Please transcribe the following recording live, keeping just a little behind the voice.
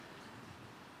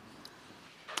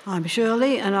I'm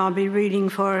Shirley, and I'll be reading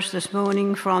for us this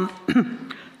morning from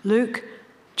Luke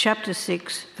chapter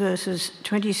 6, verses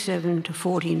 27 to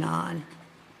 49.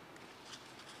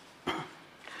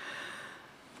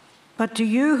 But to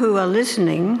you who are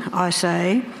listening, I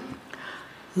say,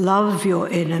 love your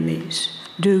enemies,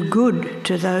 do good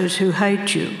to those who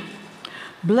hate you,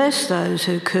 bless those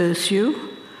who curse you,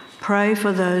 pray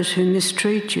for those who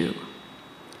mistreat you.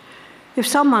 If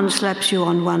someone slaps you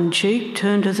on one cheek,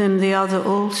 turn to them the other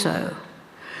also.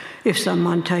 If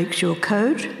someone takes your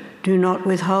coat, do not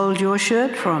withhold your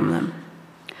shirt from them.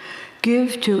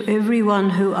 Give to everyone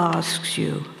who asks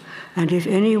you, and if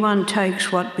anyone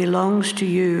takes what belongs to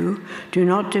you, do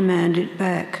not demand it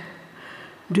back.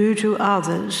 Do to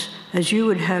others as you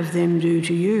would have them do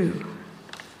to you.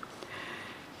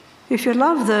 If you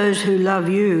love those who love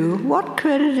you, what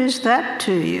credit is that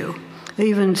to you?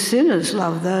 Even sinners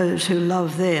love those who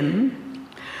love them.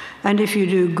 And if you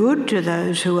do good to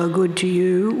those who are good to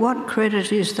you, what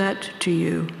credit is that to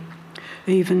you?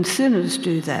 Even sinners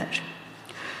do that.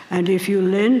 And if you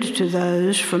lend to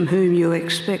those from whom you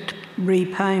expect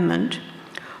repayment,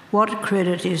 what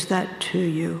credit is that to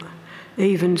you?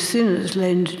 Even sinners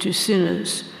lend to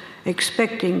sinners,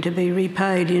 expecting to be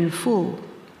repaid in full.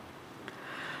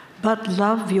 But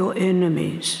love your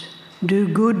enemies. Do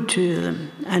good to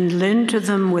them and lend to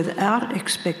them without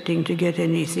expecting to get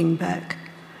anything back.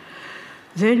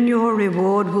 Then your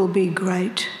reward will be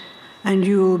great, and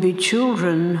you will be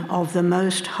children of the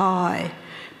Most High,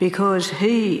 because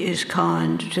He is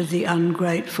kind to the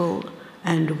ungrateful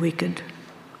and wicked.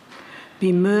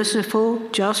 Be merciful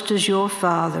just as your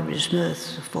Father is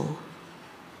merciful.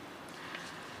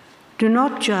 Do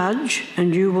not judge,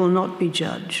 and you will not be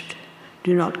judged.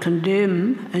 Do not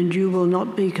condemn, and you will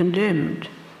not be condemned.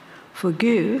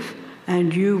 Forgive,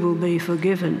 and you will be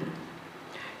forgiven.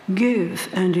 Give,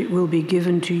 and it will be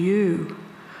given to you.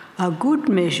 A good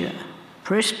measure,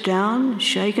 pressed down,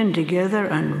 shaken together,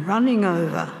 and running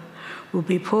over, will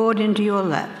be poured into your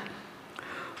lap.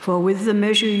 For with the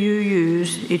measure you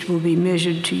use, it will be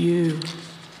measured to you.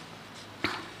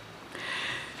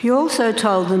 He also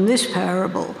told them this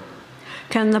parable.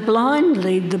 Can the blind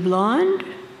lead the blind?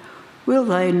 Will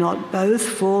they not both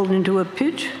fall into a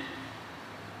pit?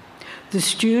 The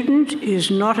student is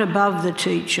not above the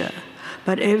teacher,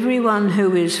 but everyone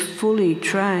who is fully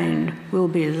trained will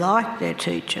be like their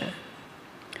teacher.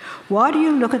 Why do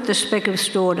you look at the speck of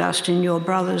sawdust in your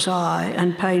brother's eye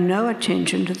and pay no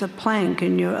attention to the plank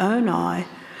in your own eye?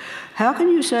 How can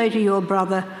you say to your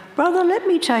brother, "Brother, let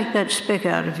me take that speck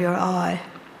out of your eye,"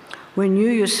 when you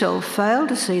yourself fail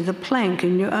to see the plank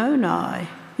in your own eye?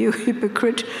 You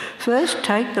hypocrite, first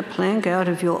take the plank out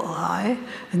of your eye,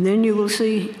 and then you will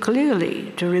see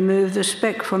clearly to remove the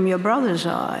speck from your brother's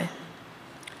eye.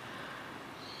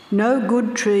 No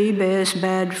good tree bears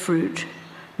bad fruit,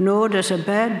 nor does a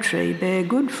bad tree bear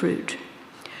good fruit.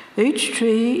 Each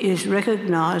tree is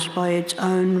recognised by its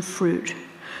own fruit.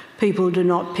 People do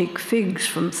not pick figs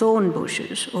from thorn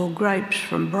bushes or grapes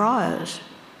from briars.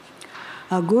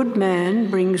 A good man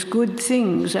brings good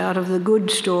things out of the good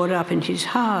stored up in his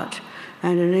heart,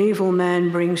 and an evil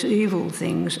man brings evil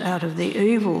things out of the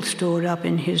evil stored up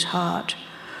in his heart.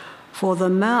 For the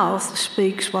mouth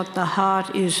speaks what the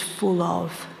heart is full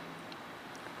of.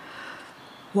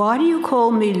 Why do you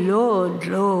call me Lord,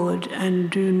 Lord, and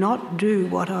do not do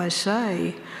what I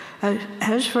say?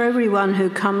 As for everyone who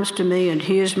comes to me and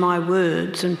hears my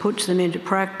words and puts them into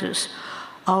practice,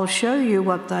 I'll show you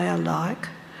what they are like.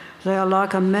 They are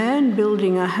like a man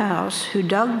building a house who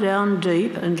dug down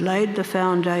deep and laid the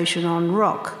foundation on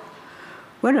rock.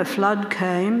 When a flood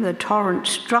came, the torrent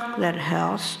struck that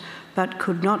house, but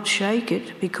could not shake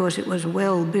it because it was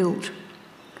well built.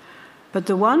 But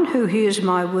the one who hears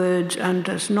my words and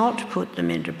does not put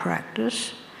them into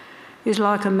practice is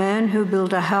like a man who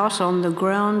built a house on the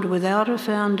ground without a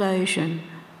foundation.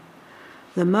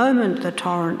 The moment the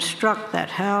torrent struck that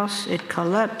house, it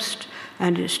collapsed,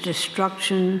 and its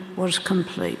destruction was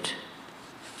complete.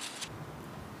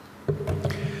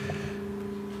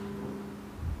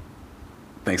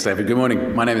 Thanks, David. Good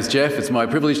morning. My name is Jeff. It's my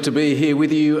privilege to be here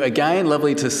with you again.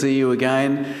 Lovely to see you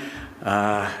again.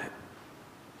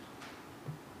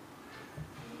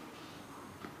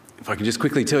 If I can just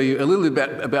quickly tell you a little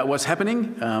bit about what's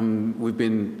happening. We've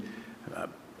been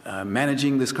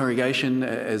managing this congregation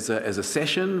as a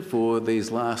session for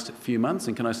these last few months,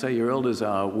 and can I say your elders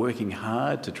are working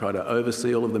hard to try to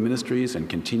oversee all of the ministries and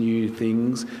continue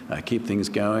things, keep things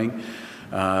going.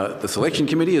 The selection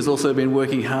committee has also been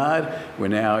working hard. We're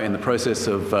now in the process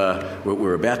of,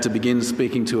 we're about to begin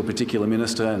speaking to a particular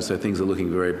minister, and so things are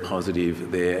looking very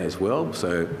positive there as well.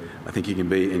 So I think you can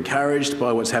be encouraged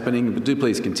by what's happening, but do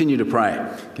please continue to pray.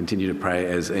 Continue to pray,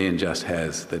 as Ian just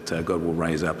has, that God will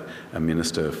raise up a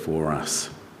minister for us.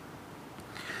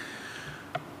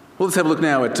 Well, let's have a look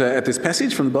now at this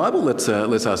passage from the Bible. Let's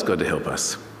ask God to help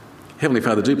us. Heavenly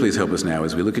Father, do please help us now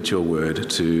as we look at your word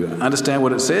to understand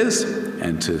what it says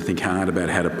and to think hard about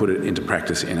how to put it into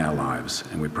practice in our lives.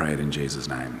 And we pray it in Jesus'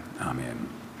 name. Amen.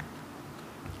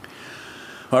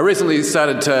 I recently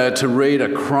started to read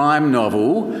a crime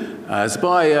novel. It's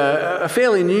by a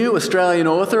fairly new Australian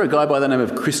author, a guy by the name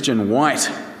of Christian White.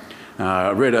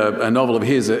 I read a novel of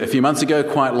his a few months ago,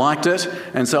 quite liked it,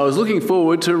 and so I was looking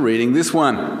forward to reading this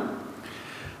one.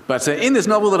 But in this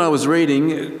novel that I was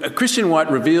reading, Christian White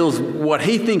reveals what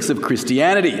he thinks of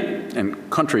Christianity. And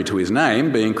contrary to his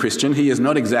name, being Christian, he is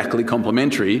not exactly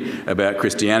complimentary about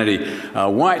Christianity.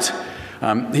 White,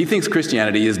 he thinks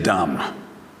Christianity is dumb.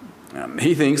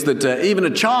 He thinks that even a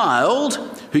child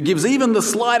who gives even the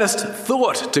slightest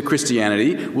thought to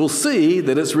Christianity will see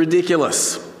that it's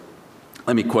ridiculous.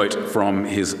 Let me quote from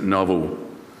his novel.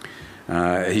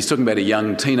 He's talking about a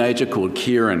young teenager called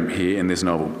Kieran here in this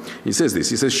novel. He says this,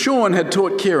 he says, Sean had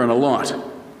taught Kieran a lot.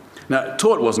 Now,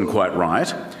 taught wasn't quite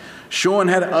right. Sean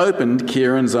had opened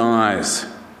Kieran's eyes.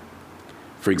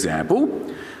 For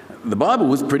example, the Bible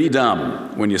was pretty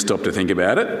dumb when you stop to think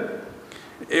about it.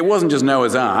 It wasn't just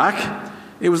Noah's Ark,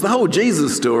 it was the whole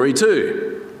Jesus story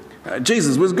too.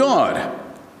 Jesus was God,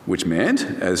 which meant,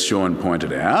 as Sean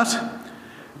pointed out,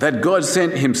 that God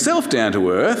sent himself down to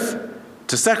earth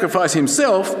to sacrifice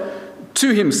himself to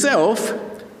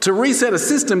reset a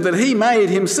system that he made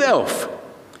himself.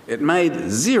 It made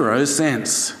zero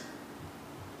sense.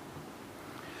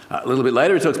 A little bit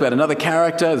later, he talks about another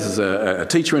character. This is a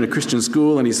teacher in a Christian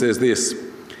school, and he says this. He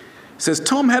says,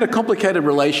 Tom had a complicated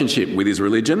relationship with his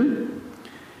religion.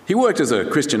 He worked at a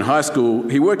Christian high school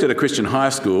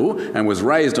and was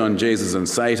raised on Jesus and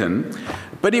Satan,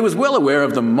 but he was well aware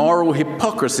of the moral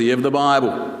hypocrisy of the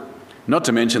Bible. Not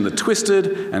to mention the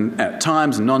twisted and at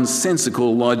times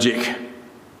nonsensical logic.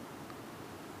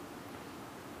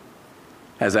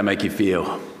 How does that make you feel?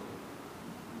 How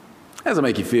does it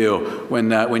make you feel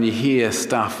when you hear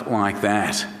stuff like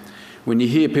that? When you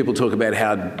hear people talk about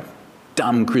how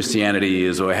dumb Christianity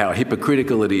is, or how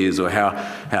hypocritical it is, or how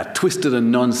twisted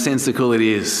and nonsensical it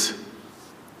is?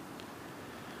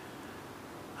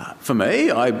 For me,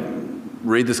 I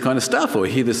read this kind of stuff or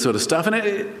hear this sort of stuff, and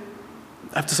I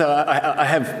have to say, I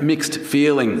have mixed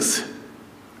feelings.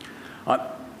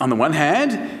 On the one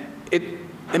hand,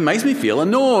 it makes me feel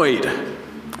annoyed.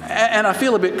 And I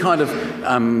feel a bit kind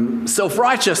of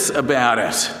self-righteous about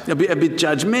it, a bit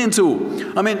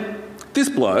judgmental. I mean, this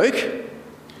bloke,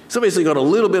 he's obviously got a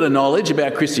little bit of knowledge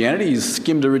about Christianity. He's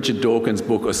skimmed a Richard Dawkins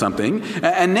book or something.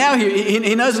 And now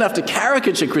he knows enough to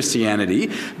caricature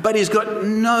Christianity, but he's got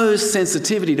no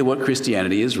sensitivity to what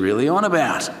Christianity is really on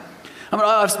about. I mean,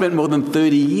 I've spent more than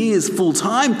 30 years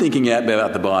full-time thinking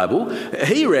about the Bible.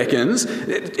 He reckons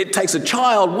it takes a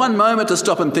child one moment to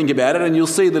stop and think about it, and you'll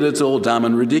see that it's all dumb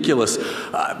and ridiculous.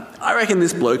 I reckon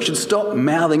this bloke should stop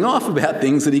mouthing off about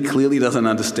things that he clearly doesn't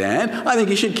understand. I think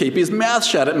he should keep his mouth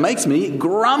shut. It makes me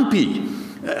grumpy.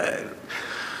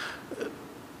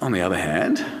 On the other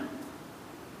hand,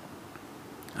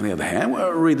 I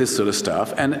read this sort of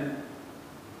stuff, and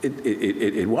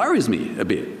it worries me a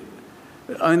bit.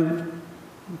 I mean,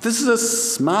 this is a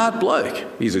smart bloke.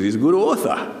 He's a good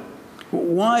author.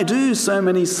 Why do so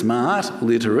many smart,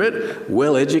 literate,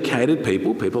 well-educated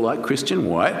people like Christian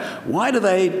White, why do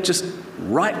they just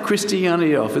write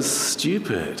Christianity off as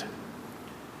stupid?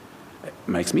 It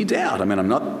makes me doubt. I mean, I'm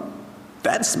not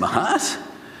that smart.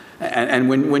 And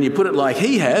when you put it like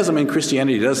he has, I mean,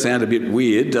 Christianity does sound a bit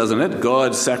weird, doesn't it?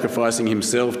 God sacrificing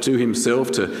himself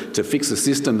to fix a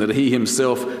system that he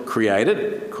himself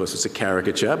created. Of course, it's a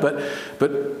caricature, but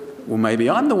well, maybe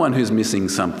I'm the one who's missing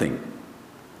something.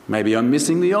 Maybe I'm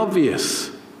missing the obvious.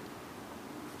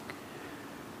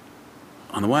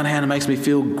 On the one hand, it makes me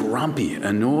feel grumpy,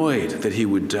 annoyed that he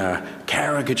would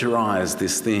caricaturise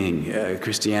this thing,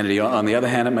 Christianity. On the other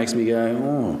hand, it makes me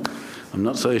go, I'm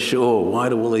not so sure. Why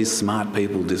do all these smart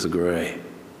people disagree?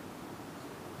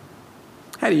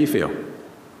 How do you feel?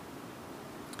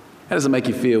 How does it make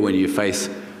you feel when you face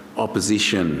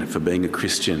opposition for being a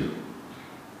Christian?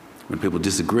 When people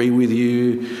disagree with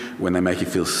you, when they make you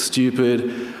feel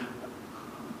stupid?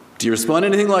 Do you respond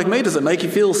anything like me? Does it make you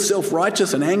feel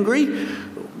self-righteous and angry?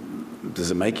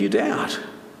 Does it make you doubt?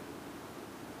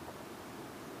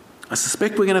 I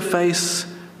suspect we're going to face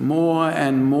more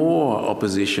and more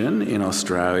opposition in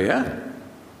Australia.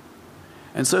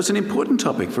 And so it's an important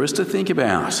topic for us to think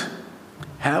about.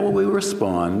 How will we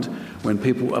respond when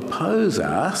people oppose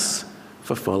us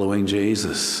for following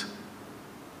Jesus?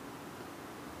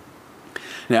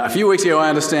 Now, a few weeks ago, I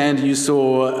understand you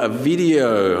saw a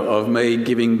video of me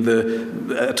giving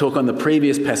a talk on the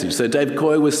previous passage. So Dave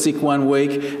Coy was sick one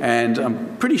week, and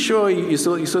I'm pretty sure you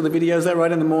saw the video. Is that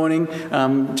right, in the morning?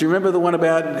 Do you remember the one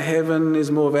about heaven is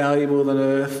more valuable than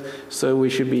earth, so we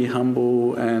should be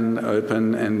humble and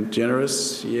open and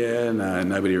generous? Yeah, no,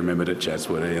 nobody remembered at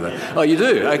Chatswood either. Oh, you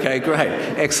do? Okay, great.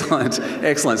 Excellent.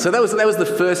 So that was the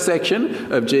first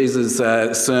section of Jesus'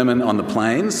 Sermon on the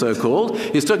Plains, so-called.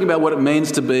 He's talking about what it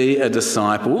means to be a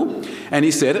disciple, and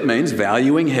he said it means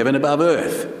valuing heaven above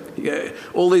earth.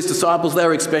 All these disciples, they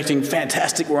were expecting,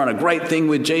 fantastic, we're on a great thing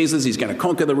with Jesus, he's going to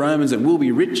conquer the Romans and we'll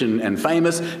be rich and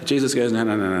famous. Jesus goes,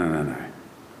 no.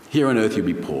 Here on earth you'll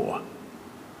be poor.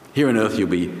 Here on earth you'll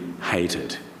be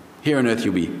hated. Here on earth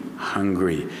you'll be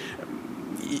hungry.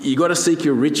 You've got to seek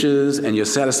your riches and your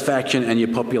satisfaction and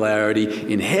your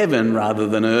popularity in heaven rather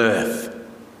than earth.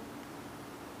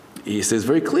 He says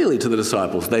very clearly to the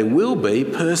disciples, they will be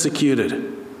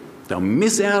persecuted. They'll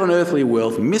miss out on earthly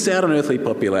wealth, miss out on earthly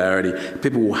popularity.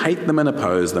 People will hate them and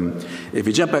oppose them. If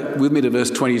you jump back with me to verse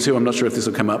 22, I'm not sure if this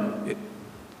will come up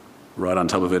right on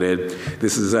top of it, Ed.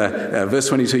 This is verse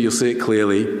 22, you'll see it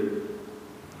clearly.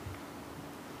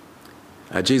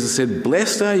 Jesus said,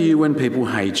 "Blessed are you when people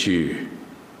hate you,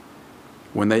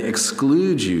 when they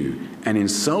exclude you and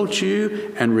insult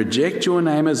you and reject your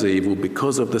name as evil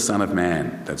because of the Son of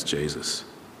Man." That's Jesus.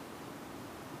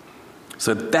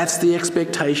 So that's the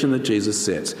expectation that Jesus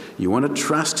sets. You want to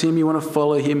trust him, you want to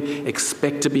follow him,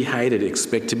 expect to be hated,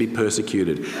 expect to be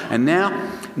persecuted. And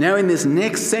now in this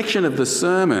next section of the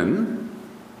sermon,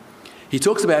 he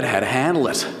talks about how to handle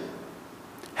it.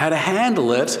 How to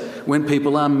handle it when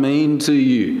people are mean to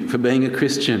you for being a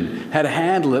Christian. How to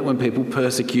handle it when people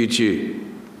persecute you.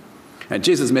 And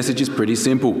Jesus' message is pretty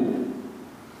simple.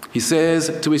 He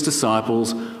says to his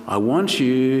disciples, I want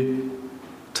you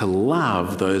to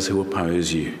love those who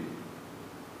oppose you.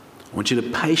 I want you to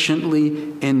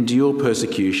patiently endure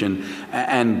persecution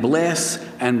and bless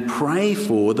and pray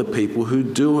for the people who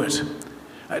do it.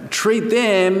 Treat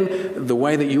them the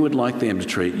way that you would like them to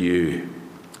treat you.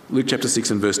 Luke chapter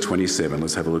 6 and verse 27.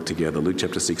 Let's have a look together. Luke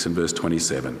chapter 6 and verse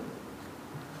 27.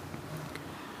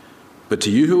 But to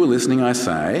you who are listening, I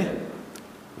say,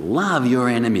 love your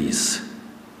enemies.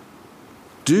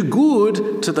 Do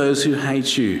good to those who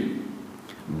hate you.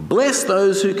 Bless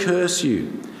those who curse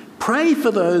you. Pray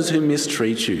for those who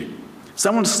mistreat you.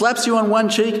 Someone slaps you on one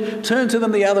cheek, turn to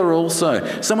them the other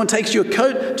also. Someone takes your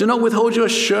coat, do not withhold your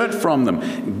shirt from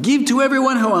them. Give to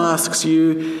everyone who asks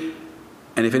you.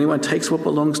 And if anyone takes what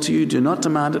belongs to you, do not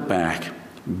demand it back.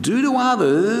 Do to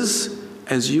others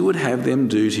as you would have them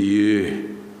do to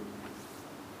you.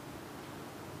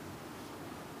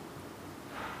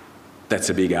 That's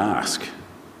a big ask,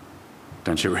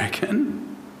 don't you reckon?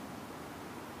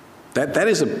 That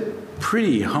is a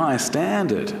pretty high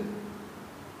standard.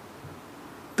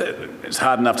 It's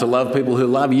hard enough to love people who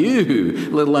love you,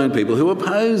 let alone people who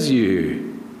oppose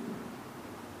you.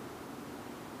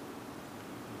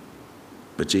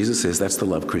 But Jesus says that's the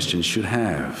love Christians should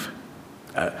have.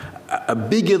 A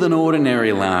bigger than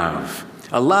ordinary love.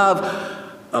 A love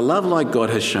like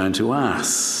God has shown to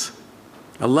us.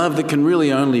 A love that can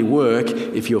really only work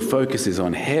if your focus is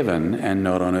on heaven and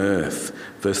not on earth.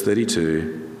 Verse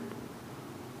 32.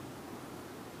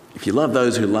 If you love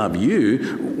those who love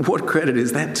you, what credit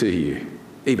is that to you?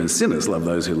 Even sinners love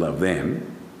those who love them.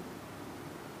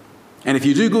 And if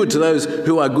you do good to those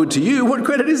who are good to you, what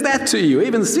credit is that to you?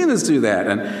 Even sinners do that.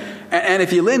 And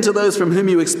if you lend to those from whom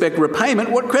you expect repayment,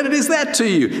 what credit is that to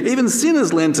you? Even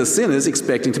sinners lend to sinners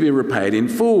expecting to be repaid in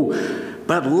full.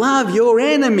 But love your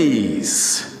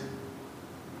enemies.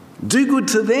 Do good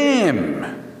to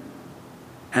them.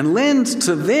 And lend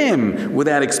to them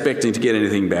without expecting to get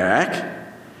anything back.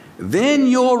 Then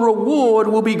your reward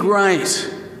will be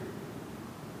great.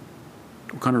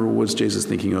 What kind of reward is Jesus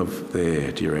thinking of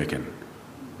there, do you reckon?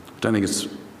 I don't think it's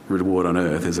reward on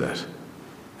earth, is it?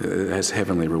 That's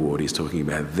heavenly reward he's talking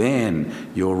about.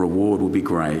 Then your reward will be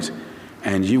great,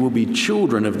 and you will be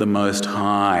children of the Most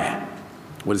High.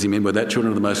 What does he mean by that?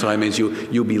 Children of the Most High means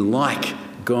you'll be like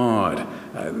God.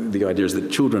 The idea is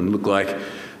that children look like,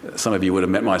 some of you would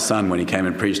have met my son when he came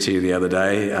and preached here the other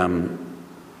day.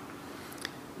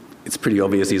 It's pretty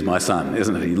obvious he's my son,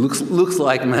 isn't it? He looks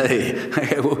like me.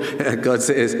 God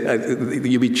says,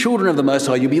 you'll be children of the Most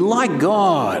High, you'll be like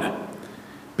God,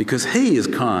 because he is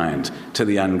kind to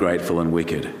the ungrateful and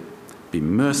wicked. Be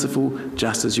merciful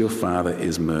just as your Father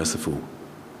is merciful.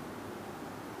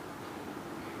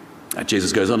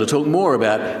 Jesus goes on to talk more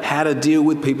about how to deal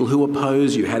with people who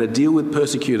oppose you, how to deal with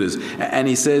persecutors. And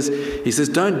he says,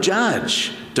 don't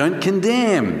judge, don't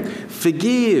condemn,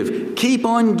 forgive, keep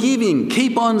on giving,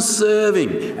 keep on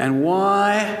serving. And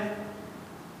why?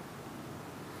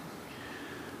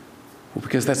 Well,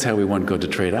 because that's how we want God to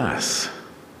treat us.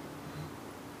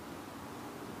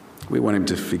 We want him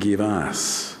to forgive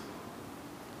us.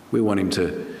 We want him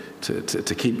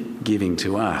to keep giving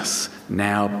to us,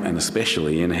 now and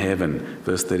especially in heaven.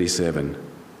 Verse 37.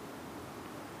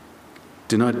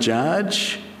 Do not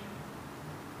judge,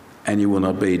 and you will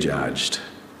not be judged.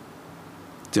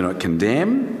 Do not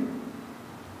condemn,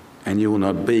 and you will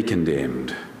not be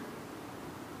condemned.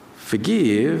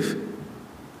 Forgive,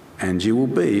 and you will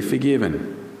be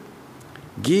forgiven.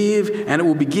 Give, and it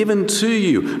will be given to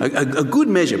you. A good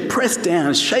measure, pressed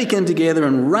down, shaken together,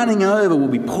 and running over will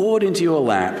be poured into your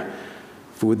lap.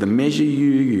 For with the measure you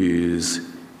use,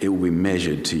 it will be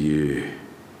measured to you.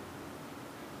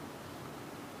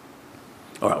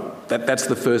 All right, that's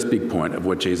the first big point of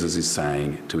what Jesus is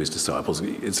saying to his disciples.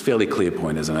 It's a fairly clear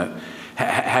point, isn't it?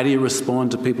 How do you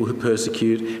respond to people who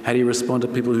persecute? How do you respond to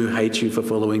people who hate you for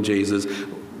following Jesus?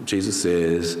 Jesus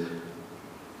says,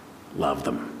 love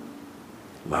them.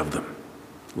 Love them.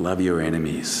 Love your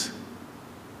enemies.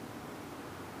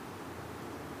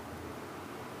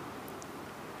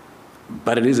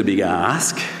 But it is a big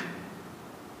ask.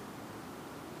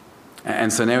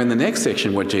 And so now in the next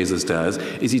section, what Jesus does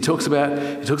is he talks about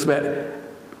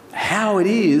how it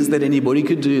is that anybody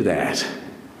could do that.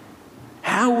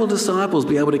 How will disciples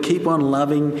be able to keep on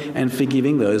loving and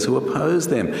forgiving those who oppose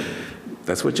them?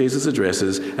 That's what Jesus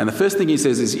addresses. And the first thing he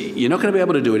says is, you're not going to be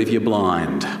able to do it if you're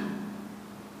blind.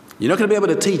 You're not going to be able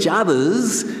to teach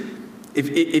others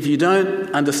if you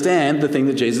don't understand the thing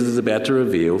that Jesus is about to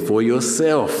reveal for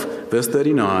yourself. Verse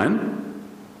 39,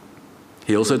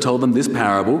 he also told them this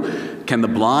parable. Can the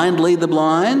blind lead the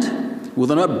blind? Will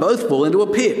they not both fall into a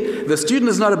pit? The student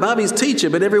is not above his teacher,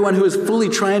 but everyone who is fully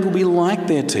trained will be like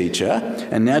their teacher.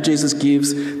 And now Jesus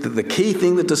gives the key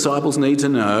thing that disciples need to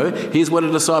know. Here's what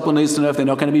a disciple needs to know if they're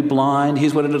not going to be blind.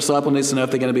 Here's what a disciple needs to know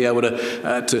if they're going to be able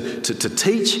to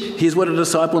teach. Here's what a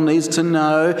disciple needs to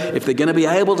know if they're going to be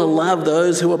able to love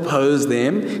those who oppose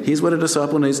them. Here's what a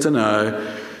disciple needs to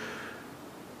know.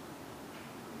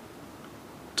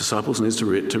 Disciples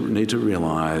need to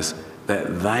realise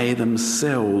that they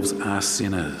themselves are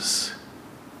sinners.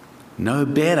 No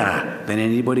better than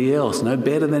anybody else, no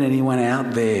better than anyone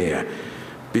out there.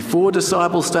 Before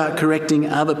disciples start correcting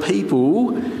other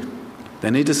people,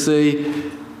 they need to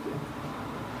see,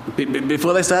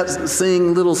 before they start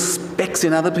seeing little specks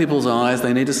in other people's eyes,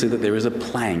 they need to see that there is a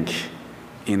plank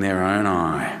in their own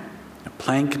eye. A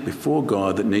plank before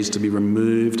God that needs to be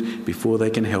removed before they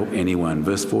can help anyone.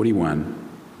 Verse 41.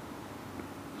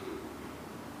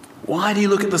 Why do you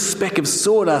look at the speck of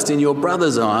sawdust in your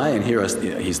brother's eye? And here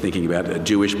he's thinking about a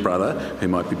Jewish brother who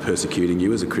might be persecuting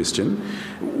you as a Christian.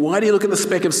 Why do you look at the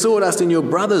speck of sawdust in your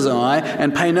brother's eye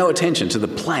and pay no attention to the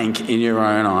plank in your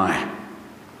own eye?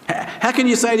 How can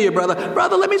you say to your brother,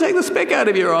 brother, let me take the speck out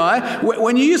of your eye,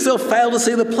 when you yourself fail to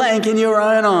see the plank in your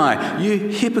own eye? You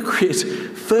hypocrite.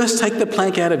 First take the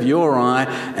plank out of your eye,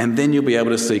 and then you'll be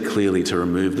able to see clearly to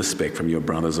remove the speck from your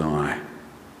brother's eye.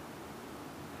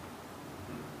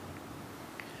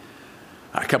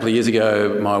 A couple of years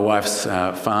ago, my wife's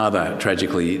father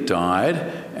tragically died,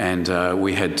 and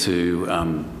we had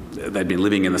to, they'd been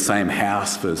living in the same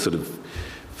house for sort of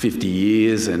 50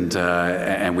 years,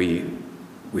 and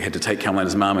we had to take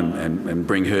Carolina's mum and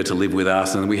bring her to live with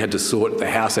us, and we had to sort the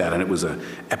house out, and it was an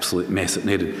absolute mess. It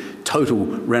needed total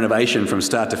renovation from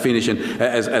start to finish, and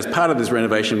as part of this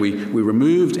renovation, we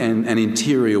removed an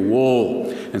interior wall,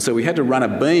 and so we had to run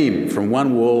a beam from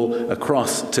one wall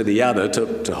across to the other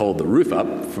to hold the roof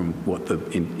up from what the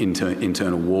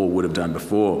internal wall would have done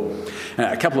before.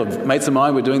 A couple of mates of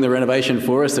mine were doing the renovation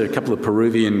for us. They're a couple of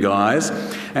Peruvian guys,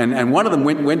 and one of them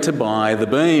went to buy the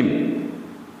beam.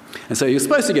 And so you're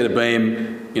supposed to get a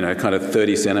beam, kind of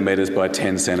 30 centimetres by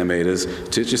 10 centimetres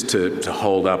to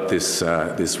hold up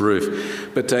this roof.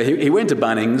 But he went to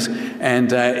Bunnings, and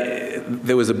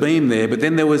there was a beam there, but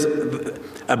then there was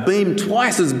a beam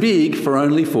twice as big for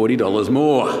only $40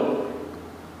 more.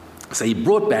 So he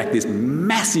brought back this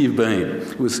massive beam.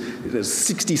 It was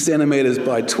 60 centimetres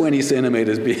by 20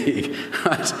 centimetres big,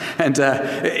 right? And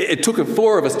it took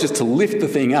four of us just to lift the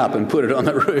thing up and put it on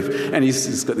the roof. And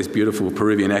he's got this beautiful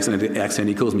Peruvian accent.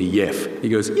 He calls me Yef. He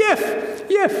goes, Yef,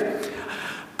 Yef.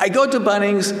 I go to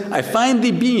Bunnings, I find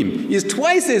the beam is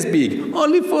twice as big,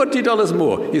 only $40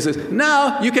 more. He says,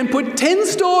 now you can put 10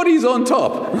 stories on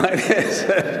top. Like this.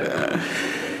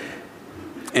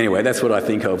 Anyway, that's what I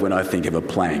think of when I think of a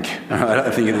plank. I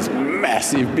think of this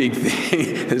massive big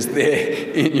thing that's there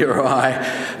in your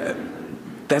eye.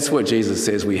 That's what Jesus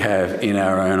says we have in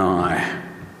our own eye.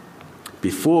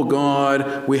 Before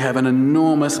God, we have an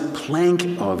enormous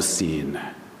plank of sin.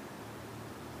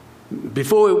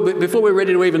 Before we're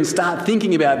ready to even start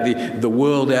thinking about the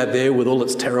world out there with all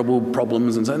its terrible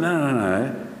problems and so,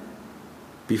 no.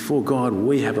 Before God,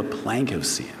 we have a plank of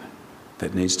sin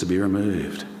that needs to be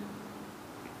removed.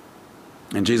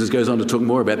 And Jesus goes on to talk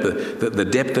more about the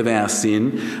depth of our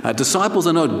sin. Disciples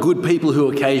are not good people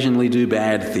who occasionally do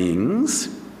bad things.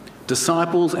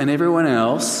 Disciples and everyone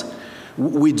else,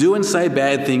 we do and say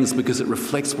bad things because it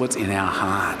reflects what's in our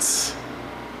hearts.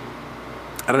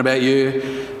 I don't know about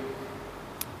you.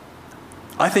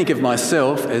 I think of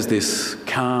myself as this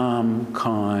calm,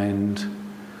 kind,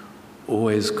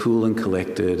 always cool and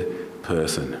collected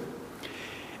person.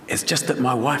 It's just that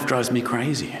my wife drives me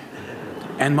crazy.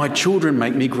 And my children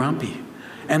make me grumpy.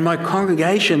 And my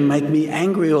congregation make me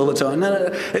angry all the time. No.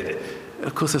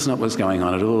 Of course, that's not what's going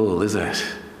on at all, is it?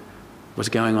 What's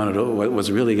going on at all? What's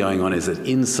really going on is that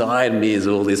inside me is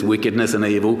all this wickedness and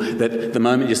evil that the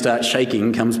moment you start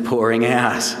shaking comes pouring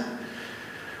out.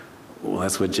 Well,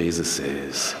 that's what Jesus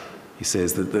says. He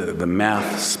says that the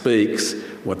mouth speaks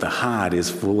what the heart is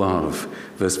full of.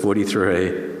 Verse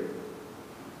 43,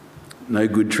 no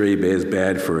good tree bears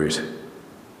bad fruit.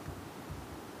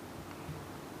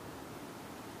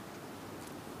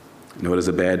 Nor does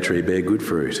a bad tree bear good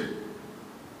fruit.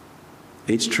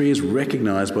 Each tree is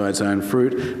recognised by its own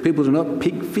fruit. People do not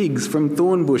pick figs from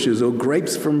thorn bushes or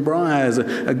grapes from briars.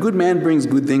 A good man brings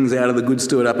good things out of the good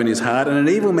stored up in his heart, and an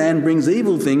evil man brings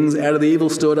evil things out of the evil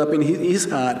stored up in his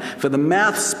heart. For the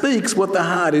mouth speaks what the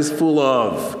heart is full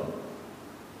of.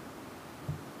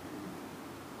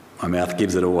 My mouth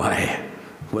gives it away.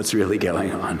 What's really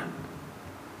going on?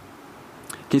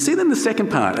 Can you see then the second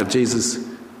part of Jesus'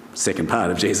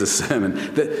 sermon?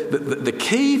 The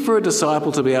key for a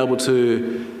disciple to be able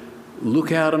to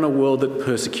look out on a world that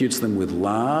persecutes them with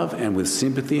love and with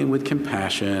sympathy and with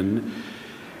compassion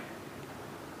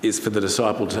is for the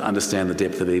disciple to understand the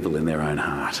depth of evil in their own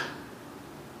heart.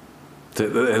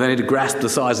 They need to grasp the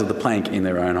size of the plank in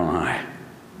their own eye.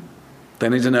 They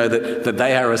need to know that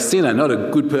they are a sinner, not a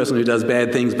good person who does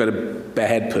bad things, but a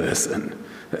bad person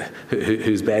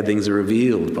whose bad things are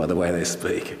revealed by the way they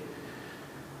speak.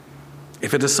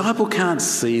 If a disciple can't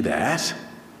see that,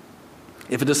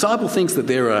 if a disciple thinks that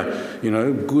they're a,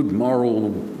 good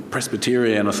moral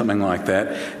Presbyterian or something like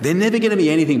that, they're never going to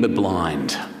be anything but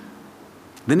blind.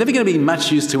 They're never going to be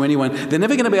much use to anyone. They're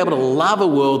never going to be able to love a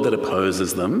world that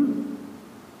opposes them.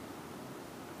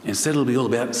 Instead, it'll be all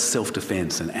about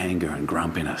self-defense and anger and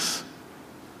grumpiness.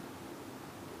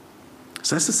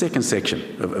 So that's the second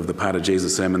section of the part of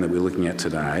Jesus' sermon that we're looking at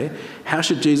today.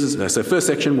 So first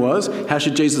section was, how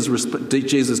should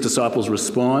Jesus' disciples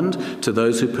respond to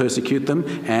those who persecute them?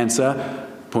 Answer,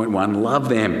 point 1, love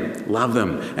them. Love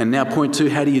them. And now point 2,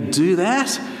 how do you do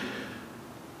that?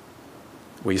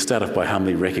 Well, you start off by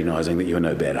humbly recognising that you're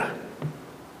no better.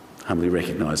 Humbly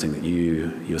recognising that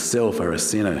you yourself are a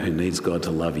sinner who needs God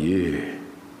to love you.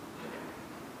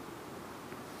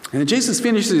 And Jesus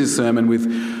finishes his sermon with,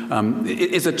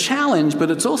 it's a challenge,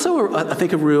 but it's also, I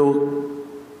think, a real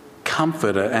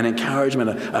comfort, an encouragement,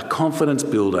 a confidence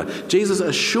builder. Jesus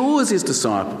assures his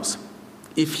disciples,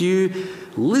 if you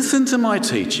listen to my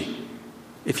teaching,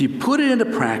 if you put it into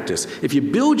practice, if you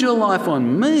build your life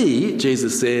on me,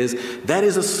 Jesus says, that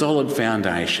is a solid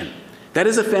foundation. That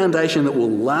is a foundation that will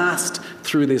last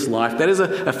through this life. That is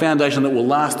a foundation that will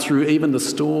last through even the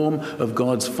storm of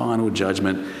God's final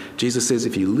judgment. Jesus says,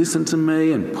 if you listen to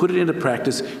me and put it into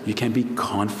practice, you can be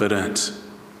confident.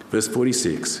 Verse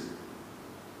 46.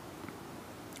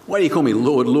 Why do you call me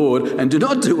Lord, Lord, and do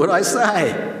not do what I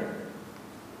say?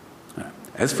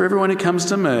 As for everyone who comes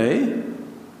to me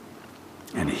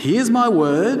and hears my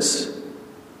words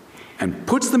and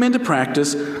puts them into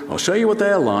practice, I'll show you what they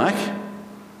are like.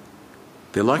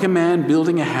 They're like a man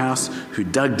building a house who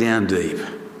dug down deep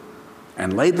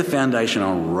and laid the foundation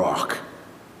on rock.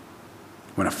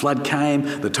 When a flood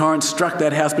came, the torrent struck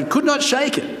that house but could not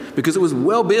shake it because it was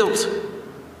well built.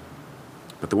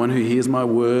 But the one who hears my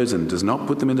words and does not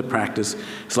put them into practice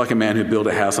is like a man who built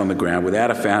a house on the ground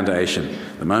without a foundation.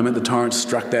 The moment the torrent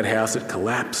struck that house, it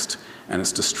collapsed and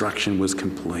its destruction was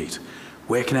complete.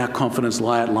 Where can our confidence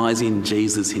lie? It lies in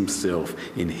Jesus himself,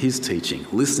 in his teaching,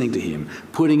 listening to him,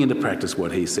 putting into practice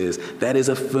what he says. That is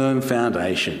a firm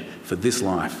foundation for this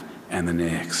life and the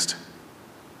next.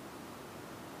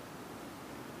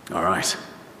 All right.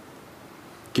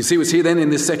 Can you see what's here then in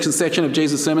this section of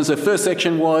Jesus' sermon? So first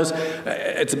section was,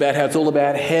 it's about how it's all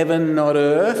about heaven, not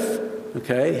earth.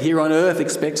 Okay, here on earth,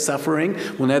 expect suffering.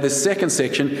 Well, now this second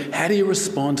section, how do you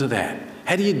respond to that?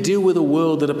 How do you deal with a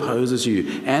world that opposes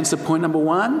you? Answer point number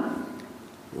 1,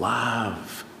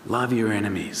 love. Love your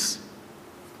enemies.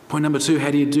 Point number 2,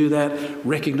 how do you do that?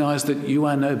 Recognise that you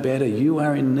are no better. You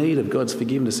are in need of God's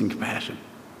forgiveness and compassion.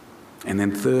 And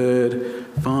then third,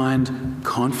 find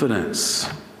confidence.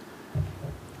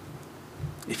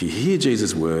 If you hear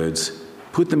Jesus' words,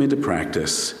 put them into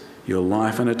practice, your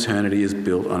life and eternity is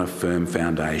built on a firm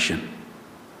foundation.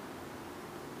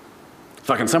 If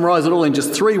I can summarise it all in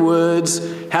just 3 words,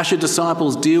 how should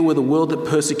disciples deal with a world that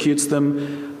persecutes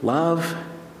them? Love,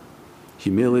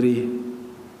 humility,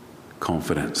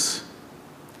 confidence.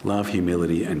 Love,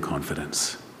 humility, and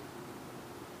confidence.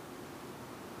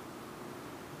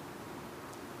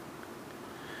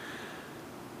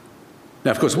 Now,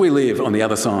 of course, we live on the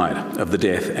other side of the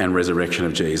death and resurrection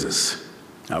of Jesus.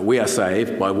 We are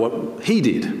saved by what he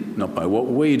did, not by what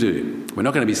we do. We're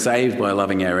not going to be saved by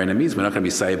loving our enemies. We're not going to be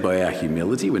saved by our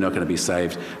humility. We're not going to be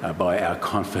saved by our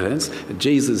confidence.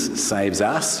 Jesus saves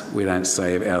us. We don't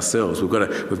save ourselves. We've got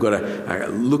to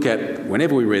look at,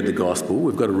 whenever we read the gospel,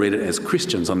 we've got to read it as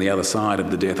Christians on the other side of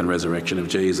the death and resurrection of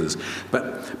Jesus.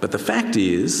 But the fact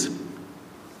is,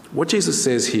 what Jesus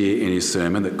says here in his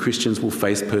sermon, that Christians will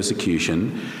face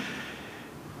persecution,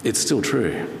 it's still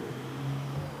true.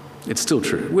 It's still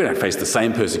true. We don't face the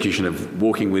same persecution of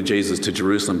walking with Jesus to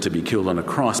Jerusalem to be killed on a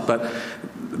cross, but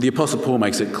the Apostle Paul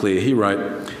makes it clear. He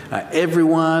wrote,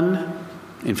 everyone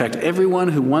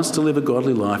who wants to live a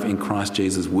godly life in Christ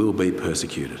Jesus will be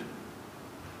persecuted.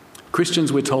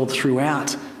 Christians, we're told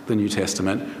throughout the New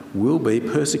Testament, will be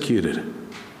persecuted.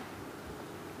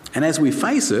 And as we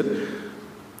face it,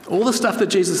 all the stuff that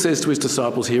Jesus says to his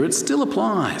disciples here, it still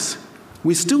applies.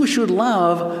 We still should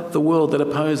love the world that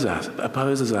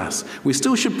opposes us. We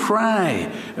still should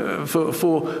pray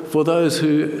for those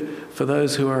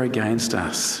who are against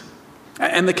us.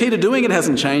 And the key to doing it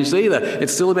hasn't changed either.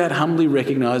 It's still about humbly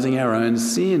recognising our own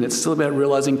sin. It's still about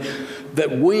realising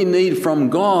that we need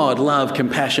from God love,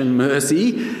 compassion,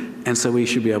 mercy, and so we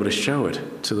should be able to show it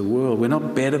to the world. We're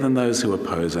not better than those who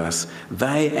oppose us.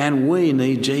 They and we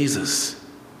need Jesus.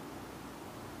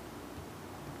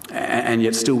 And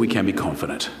yet still we can be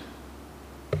confident.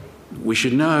 We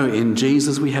should know in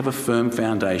Jesus we have a firm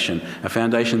foundation, a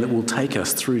foundation that will take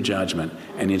us through judgment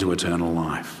and into eternal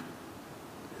life.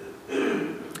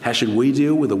 How should we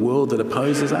deal with a world that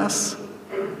opposes us?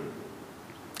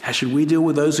 How should we deal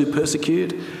with those who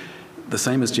persecute? The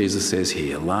same as Jesus says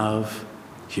here, love,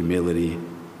 humility,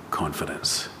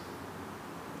 confidence.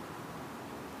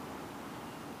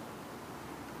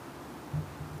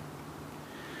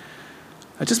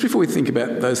 Just before we think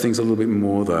about those things a little bit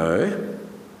more, though,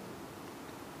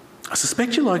 I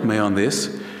suspect you're like me on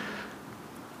this.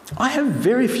 I have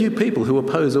very few people who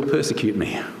oppose or persecute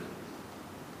me.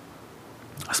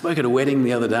 I spoke at a wedding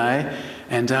the other day,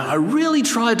 and I really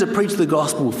tried to preach the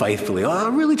gospel faithfully. I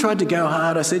really tried to go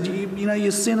hard. I said, you know,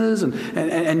 you're sinners,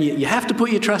 and you have to put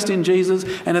your trust in Jesus.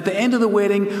 And at the end of the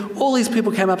wedding, all these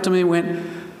people came up to me and went,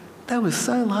 "That was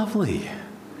so lovely."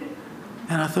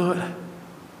 And I thought,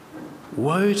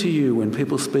 woe to you when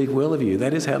people speak well of you.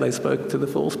 That is how they spoke to the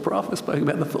false prophets, spoke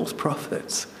about the false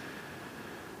prophets.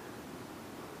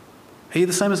 Are you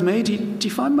the same as me? Do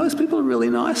you find most people are really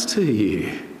nice to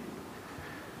you?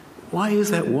 Why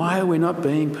is that? Why are we not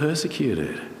being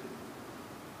persecuted?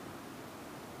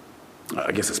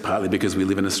 I guess it's partly because we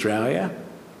live in Australia,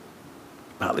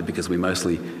 partly because we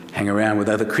mostly hang around with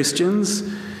other Christians.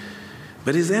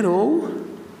 But is that all?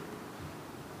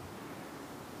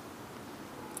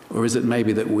 Or is it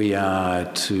maybe that we are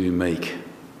too meek,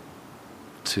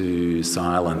 too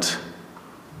silent?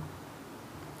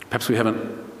 Perhaps we haven't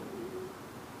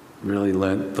really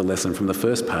learnt the lesson from the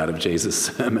first part of Jesus'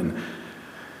 sermon.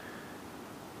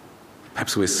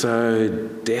 Perhaps we're so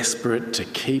desperate to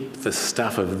keep the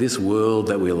stuff of this world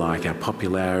that we like, our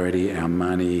popularity, our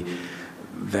money,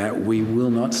 that we will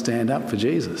not stand up for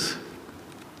Jesus.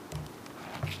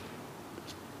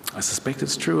 I suspect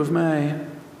it's true of me.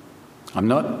 I'm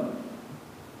not,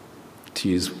 to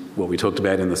use what we talked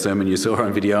about in the sermon you saw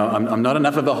on video, I'm not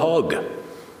enough of a hog.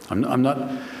 I'm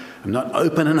not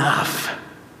open enough.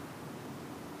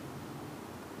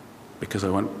 Because I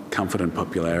want comfort and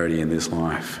popularity in this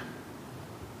life.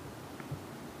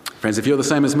 Friends, if you're the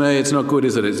same as me, it's not good,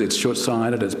 is it? It's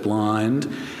short-sighted, it's blind.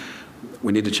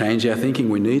 We need to change our thinking.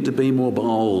 We need to be more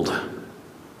bold.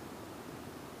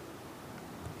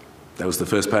 That was the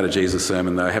first part of Jesus'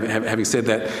 sermon, though. Having said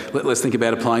that, let's think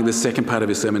about applying the second part of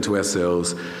his sermon to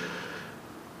ourselves.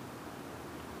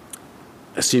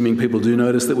 Assuming people do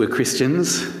notice that we're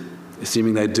Christians,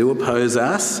 assuming they do oppose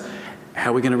us, how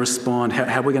are we going to respond?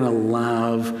 How are we going to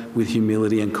love with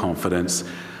humility and confidence?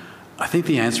 I think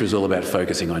the answer is all about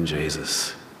focusing on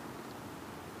Jesus.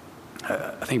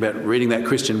 I think about reading that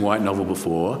Christian White novel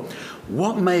before.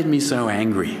 What made me so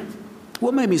angry?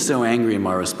 What made me so angry in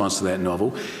my response to that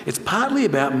novel? It's partly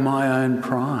about my own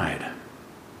pride.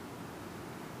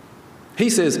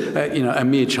 He says, a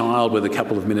mere child with a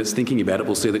couple of minutes thinking about it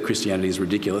will see that Christianity is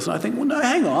ridiculous. And I think, well, no,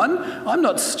 hang on. I'm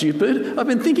not stupid. I've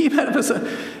been thinking about it for so...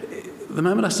 The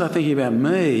moment I start thinking about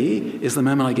me is the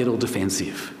moment I get all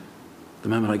defensive, the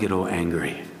moment I get all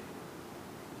angry.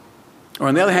 Or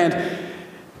on the other hand,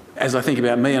 as I think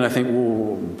about me and I think,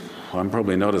 well, I'm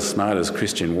probably not as smart as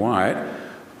Christian White,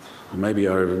 maybe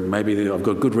I've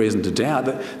got good reason to doubt.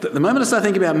 The moment I start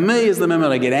thinking about me is the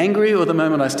moment I get angry or the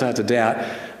moment I start to doubt.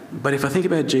 But if I think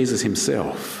about Jesus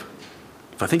himself,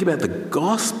 if I think about the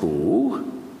gospel,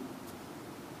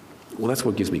 well, that's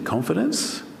what gives me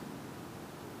confidence.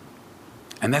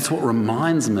 And that's what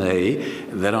reminds me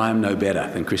that I am no better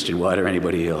than Christian White or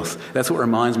anybody else. That's what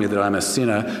reminds me that I'm a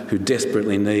sinner who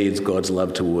desperately needs God's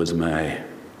love towards me.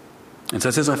 And so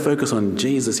as I focus on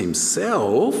Jesus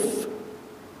himself,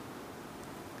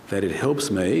 that it helps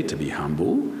me to be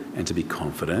humble and to be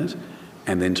confident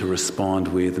and then to respond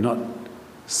with not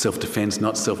self-defense,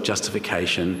 not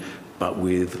self-justification, but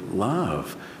with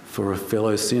love for a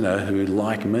fellow sinner who,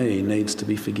 like me, needs to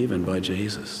be forgiven by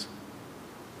Jesus.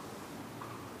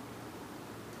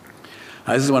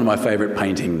 This is one of my favourite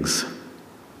paintings.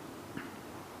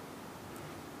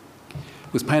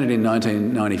 It was painted in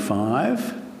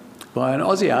 1995 by an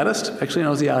Aussie artist, actually an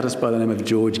Aussie artist by the name of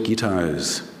George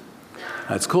Gittos.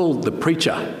 It's called The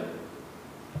Preacher.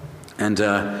 And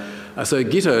so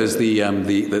Gittos,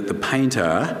 the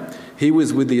painter, he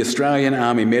was with the Australian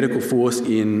Army Medical Force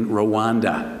in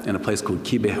Rwanda in a place called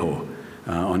Kibeho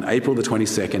on April the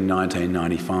 22nd,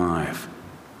 1995.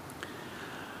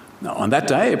 Now, on that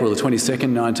day, April the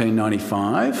 22nd,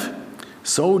 1995,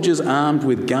 soldiers armed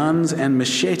with guns and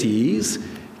machetes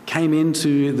came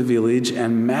into the village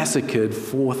and massacred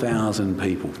 4,000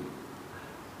 people.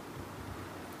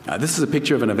 This is a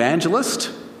picture of an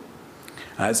evangelist.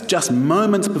 It's just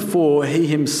moments before he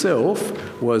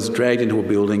himself was dragged into a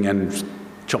building and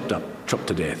chopped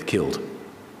to death, killed.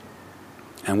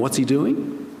 And what's he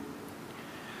doing?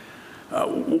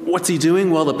 What's he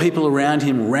doing while the people around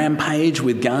him rampage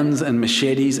with guns and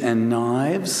machetes and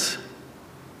knives?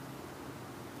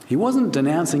 He wasn't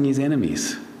denouncing his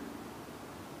enemies.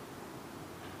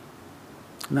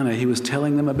 No, he was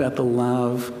telling them about the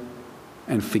love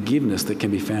and forgiveness that can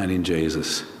be found in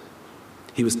Jesus.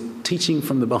 He was teaching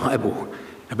from the Bible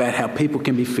about how people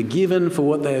can be forgiven for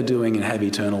what they are doing and have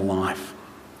eternal life,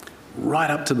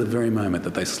 right up to the very moment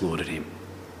that they slaughtered him.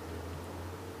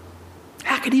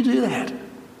 How could he do that?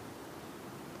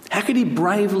 How could he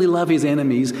bravely love his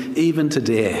enemies even to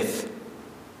death?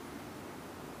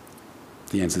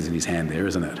 The answer's in his hand there,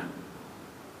 isn't it?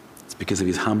 It's because of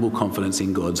his humble confidence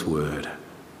in God's word.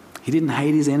 He didn't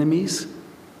hate his enemies.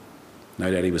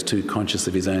 No doubt he was too conscious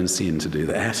of his own sin to do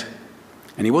that.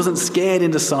 And he wasn't scared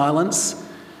into silence.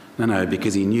 No,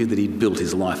 because he knew that he'd built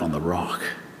his life on the rock.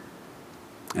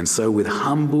 And so with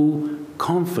humble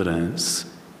confidence,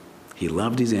 he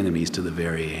loved his enemies to the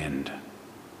very end.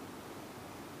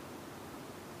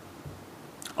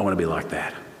 I want to be like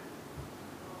that.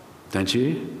 Don't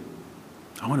you?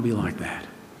 I want to be like that.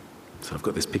 So I've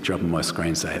got this picture up on my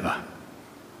screensaver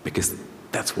because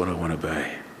that's what I want to be.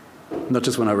 Not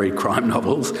just when I read crime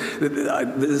novels.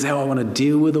 This is how I want to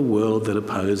deal with a world that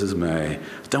opposes me. I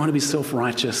don't want to be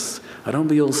self-righteous. I don't want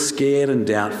to be all scared and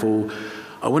doubtful.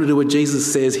 I want to do what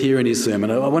Jesus says here in his sermon.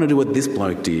 I want to do what this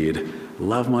bloke did.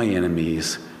 Love my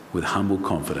enemies with humble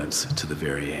confidence to the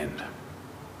very end.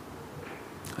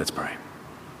 Let's pray.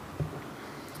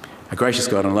 Our gracious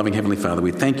God and loving Heavenly Father,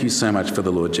 we thank you so much for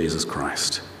the Lord Jesus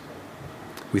Christ.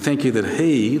 We thank you that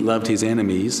he loved his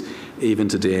enemies even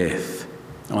to death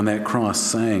on that cross,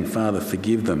 saying, Father,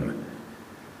 forgive them.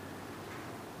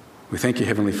 We thank you,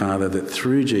 Heavenly Father, that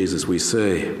through Jesus we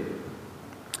see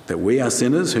that we are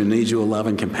sinners who need your love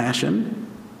and compassion,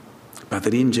 but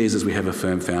that in Jesus we have a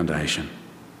firm foundation.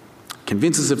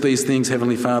 Convince us of these things,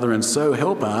 Heavenly Father, and so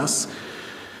help us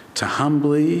to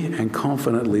humbly and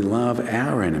confidently love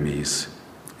our enemies,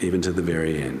 even to the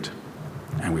very end.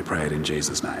 And we pray it in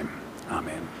Jesus' name.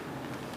 Amen.